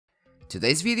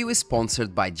Today's video is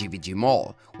sponsored by GVG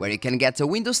Mall, where you can get a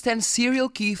Windows 10 serial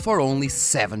key for only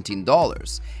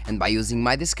 $17, and by using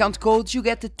my discount code you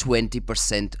get a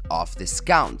 20% off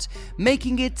discount,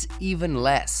 making it even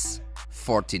less,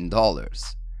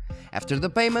 $14. After the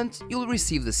payment, you'll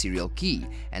receive the serial key,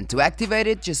 and to activate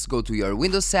it just go to your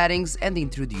Windows settings and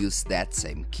introduce that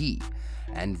same key.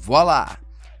 And voila!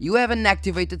 You have an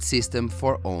activated system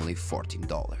for only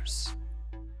 $14.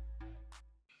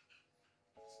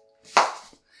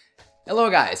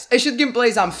 Hello guys, Asus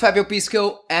Gameplays, I'm Fabio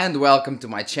Pisco and welcome to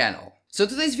my channel. So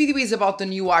today's video is about the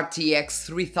new RTX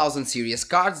 3000 series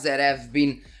cards that have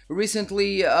been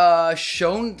recently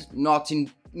shown,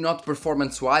 not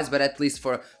performance-wise, but at least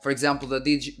for example the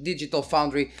Digital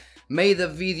Foundry made a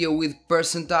video with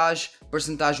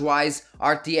percentage-wise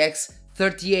RTX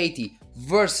 3080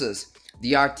 versus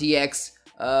the RTX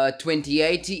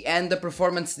 2080, and the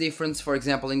performance difference, for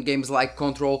example in games like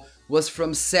Control, was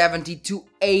from 70 to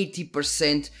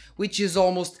 80%, which is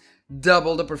almost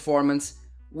double the performance,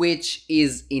 which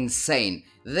is insane.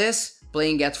 This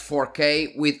playing at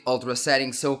 4K with ultra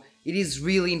settings, so it is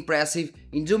really impressive.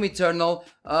 In Doom Eternal,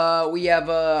 we have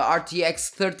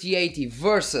RTX 3080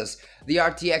 versus the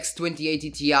RTX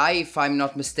 2080 Ti, if I'm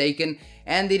not mistaken,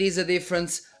 and it is a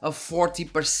difference of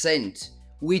 40%,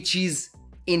 which is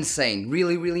insane,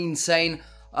 really insane.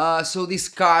 So these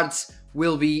cards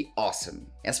will be awesome.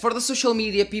 As for the social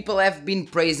media, people have been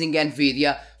praising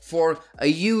Nvidia for a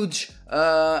huge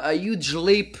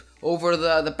leap over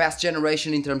the past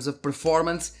generation in terms of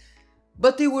performance,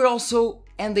 but they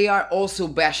are also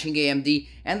bashing AMD,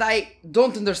 and I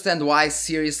don't understand why,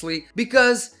 seriously,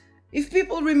 because if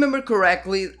people remember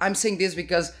correctly, I'm saying this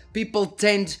because people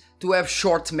tend to have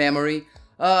short memory,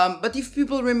 but if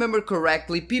people remember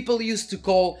correctly, people used to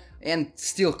call, and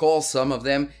still call, some of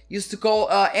them used to call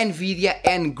Nvidia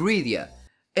Ngridia,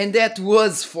 and that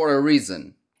was for a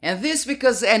reason. And this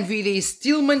because Nvidia is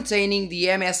still maintaining the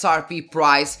MSRP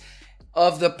price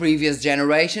of the previous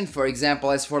generation. For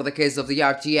example, as for the case of the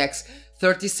RTX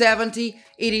 3070,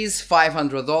 it is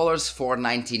 $500 for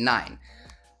 $99.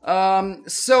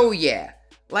 So yeah,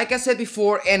 like I said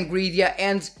before, Ngridia,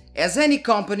 and as any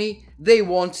company, they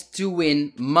want to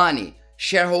win money.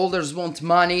 Shareholders want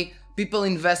money. People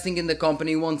investing in the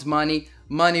company want money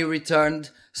returned.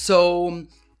 So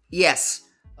yes,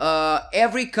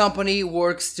 every company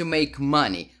works to make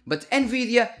money, but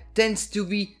Nvidia tends to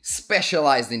be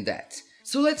specialized in that.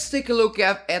 So let's take a look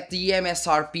at the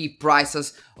MSRP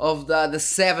prices of the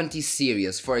 70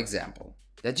 series, for example.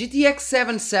 The GTX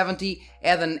 770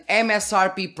 had an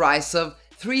MSRP price of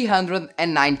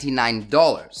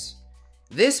 $399.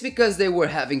 This because they were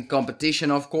having competition,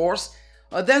 of course.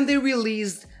 Then they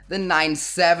released the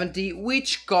 970,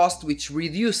 which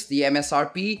reduced the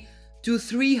MSRP to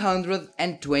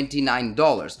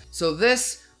 $329. So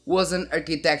this was an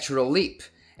architectural leap,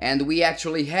 and we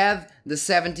actually had the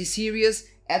 70 series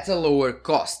at a lower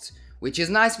cost, which is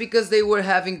nice because they were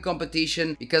having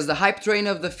competition, because the hype train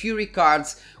of the Fury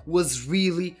cards was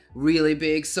really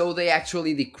big, so they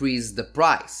actually decreased the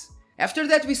price. After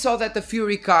that, we saw that the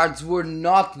Fury cards were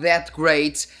not that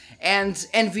great, and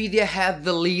Nvidia had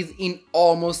the lead in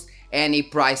almost any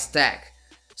price tag.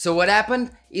 So what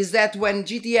happened is that when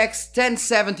GTX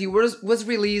 1070 was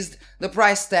released, the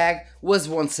price tag was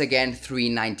once again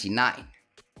 $399.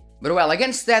 But well,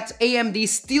 against that, AMD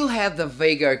still had the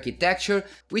Vega architecture,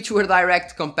 which were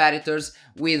direct competitors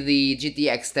with the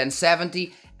GTX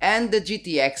 1070 and the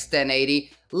GTX 1080,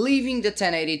 leaving the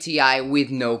 1080 Ti with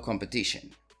no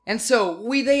competition. And so,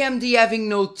 with AMD having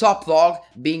no top dog,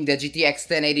 being the GTX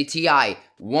 1080 Ti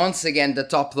once again the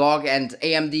top dog and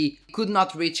AMD could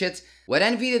not reach it, what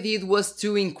Nvidia did was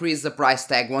to increase the price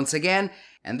tag once again,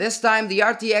 and this time the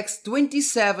RTX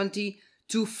 2070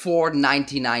 to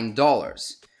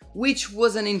 $499, which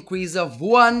was an increase of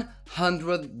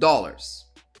 $100.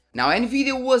 Now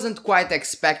Nvidia wasn't quite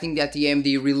expecting that the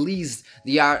AMD released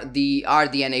the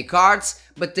RDNA cards,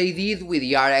 but they did, with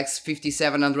the RX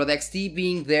 5700 XT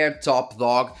being their top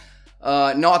dog,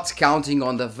 not counting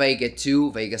on the Vega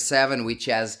 2, Vega 7, which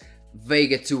has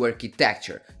Vega 2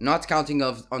 architecture. Not counting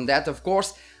on that, of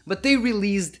course, but they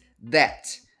released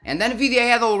that. And Nvidia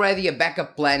had already a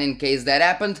backup plan in case that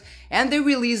happened, and they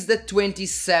released the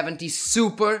 2070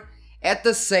 Super at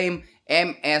the same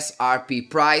MSRP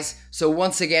price, so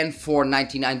once again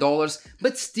 $499,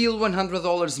 but still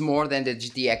 $100 more than the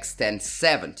GTX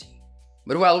 1070.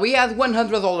 But well, we had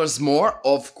 $100 more,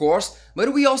 of course,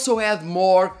 but we also had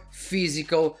more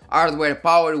physical hardware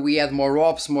power. We had more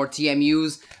OPS, more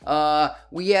TMUs,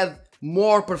 we had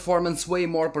more performance, way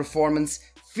more performance,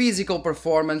 physical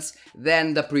performance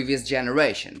than the previous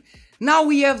generation. Now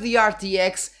we have the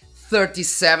RTX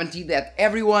 3070 that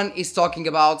everyone is talking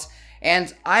about,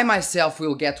 and I myself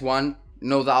will get one,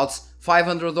 no doubts.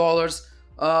 $500,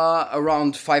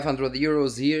 around 500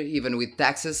 euros here, even with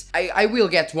taxes. I will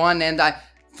get one, and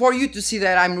for you to see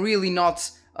that I'm really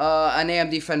not an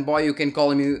AMD fanboy, you can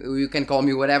call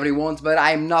me whatever you want, but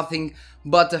I'm nothing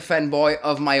but a fanboy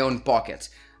of my own pocket.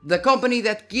 The company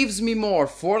that gives me more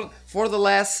for the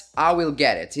less, I will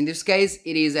get it. In this case,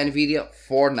 it is Nvidia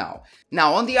for now.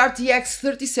 Now, on the RTX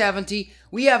 3070,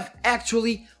 we have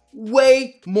actually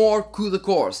way more CUDA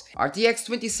cores. RTX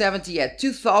 2070 had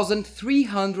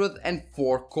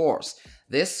 2304 cores,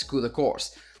 this CUDA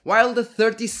cores, while the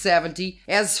 3070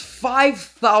 has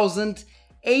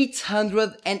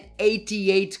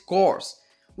 5888 cores,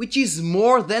 which is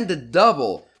more than the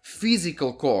double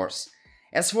physical cores.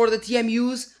 As for the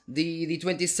TMUs, the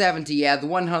 2070 had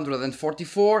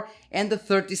 144 and the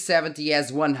 3070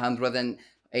 has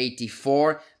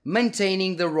 184,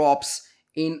 maintaining the ROPs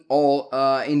in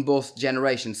both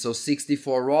generations, so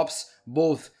 64 ROPs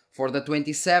both for the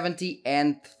 2070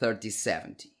 and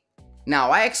 3070.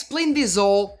 Now, I explained this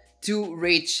all to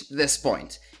reach this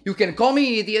point. You can call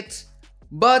me idiot,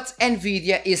 but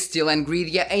Nvidia is still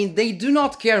Nvidia, and they do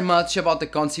not care much about the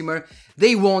consumer.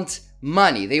 They want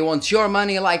money. They want your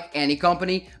money like any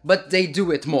company, but they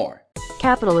do it more.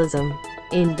 Capitalism.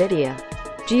 Nvidia.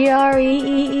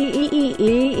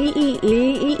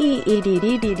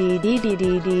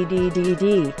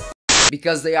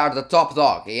 Because they are the top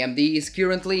dog. AMD is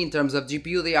currently, in terms of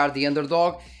GPU, they are the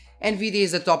underdog. Nvidia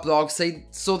is the top dog,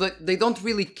 so that they don't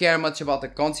really care much about the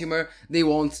consumer. They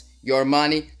want your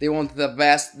money, they want the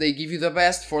best, they give you the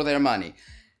best for their money.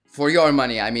 For your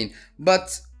money, I mean.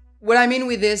 But what I mean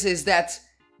with this is that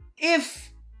if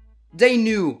they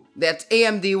knew that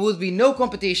AMD would be no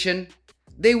competition,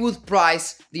 they would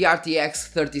price the RTX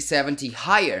 3070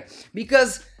 higher,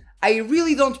 because I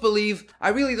really don't believe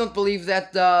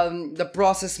that the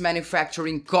process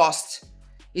manufacturing cost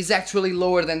is actually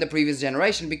lower than the previous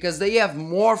generation, because they have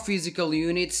more physical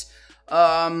units,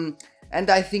 and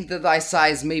I think the die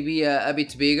size may be a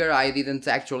bit bigger. I didn't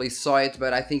actually saw it,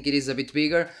 but I think it is a bit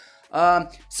bigger.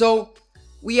 So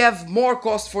we have more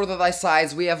cost for the die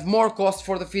size, we have more cost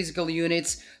for the physical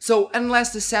units, so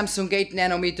unless the Samsung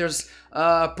 8nm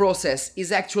process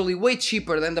is actually way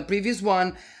cheaper than the previous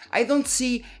one, I don't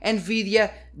see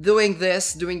Nvidia doing the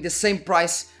same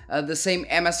price, the same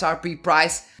MSRP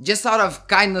price, just out of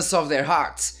kindness of their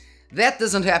hearts. That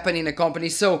doesn't happen in a company,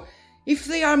 so if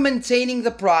they are maintaining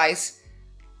the price,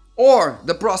 or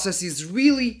the process is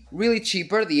really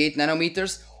cheaper, the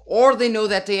 8nm, or they know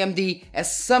that AMD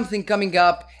has something coming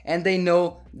up and they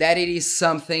know that it is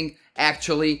something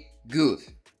actually good,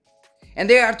 and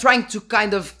they are trying to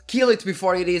kind of kill it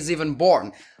before it is even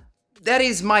born. That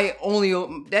is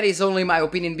only my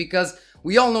opinion, because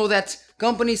we all know that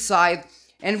company side,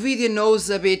 Nvidia knows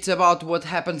a bit about what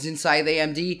happens inside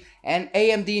AMD, and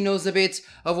AMD knows a bit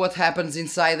of what happens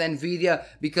inside Nvidia,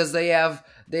 because they have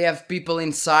people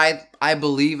inside, I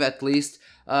believe, at least.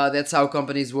 That's how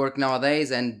companies work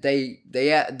nowadays, and they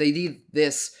did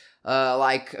this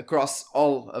like across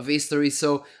all of history,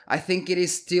 so I think it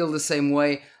is still the same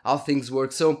way how things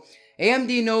work. So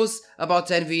AMD knows about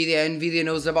Nvidia, Nvidia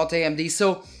knows about AMD,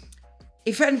 so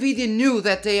if Nvidia knew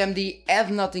that AMD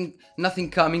had nothing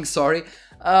coming,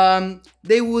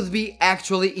 they would be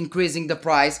actually increasing the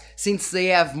price, since they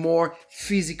have more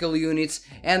physical units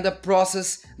and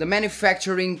the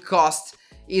manufacturing cost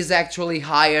is actually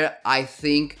higher, I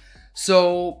think.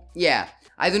 So yeah,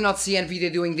 I do not see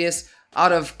Nvidia doing this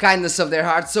out of kindness of their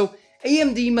heart. So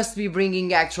AMD must be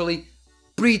bringing actually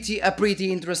a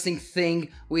pretty interesting thing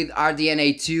with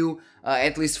RDNA2,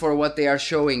 at least for what they are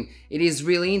showing. It is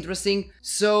really interesting.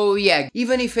 So yeah,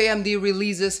 even if AMD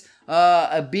releases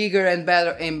a bigger and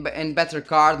better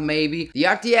card, maybe the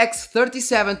RTX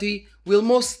 3070 will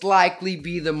most likely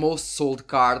be the most sold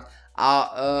card,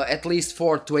 at least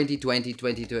for 2020,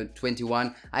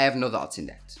 2021. I have no doubts in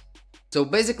that. So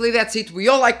basically that's it. We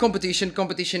all like competition.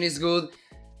 Competition is good.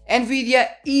 Nvidia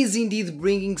is indeed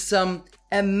bringing some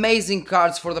amazing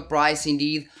cards for the price.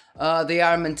 Indeed, they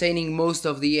are maintaining most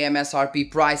of the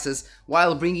MSRP prices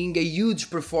while bringing a huge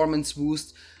performance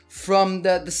boost from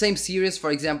the same series.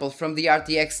 For example, from the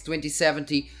RTX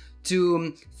 2070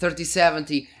 to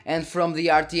 3070, and from the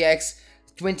RTX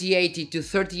 2080 to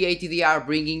 3080, they are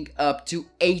bringing up to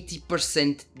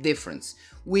 80% difference,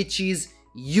 which is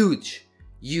huge.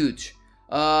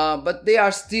 But they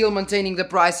are still maintaining the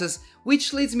prices,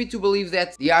 which leads me to believe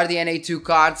that the RDNA2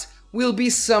 cards will be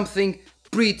something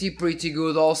pretty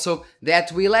good also,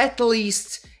 that will at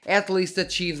least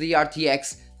achieve the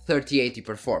RTX 3080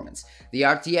 performance. The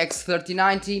RTX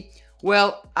 3090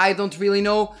 Well, I don't really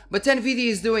know, but Nvidia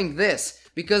is doing this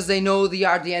because they know the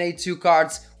RDNA2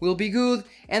 cards will be good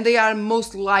and they are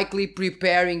most likely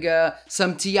preparing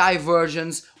some TI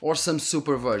versions or some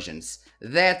super versions.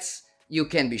 That you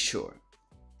can be sure.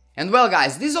 And well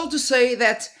guys, this is all to say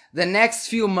that the next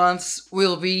few months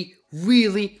will be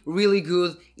really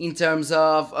good in terms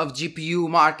of GPU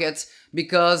markets,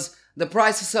 because the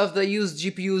prices of the used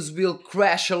GPUs will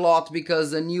crash a lot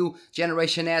because the new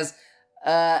generation has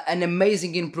an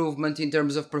amazing improvement in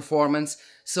terms of performance.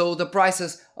 So the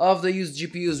prices of the used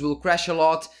GPUs will crash a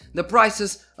lot. The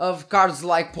prices of cards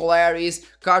like Polaris,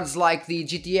 cards like the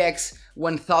GTX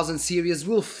 1000 series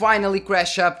will finally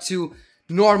crash up to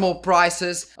normal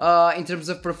prices. In terms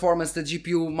of performance, the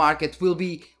GPU market will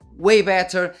be way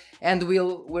better, and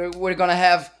we're gonna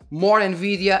have more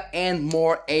Nvidia and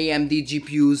more AMD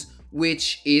GPUs,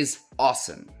 which is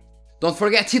awesome. Don't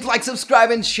forget to hit like,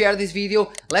 subscribe and share this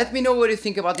video. Let me know what you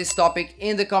think about this topic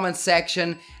in the comment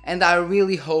section, and I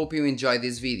really hope you enjoyed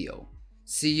this video.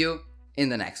 See you in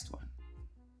the next one.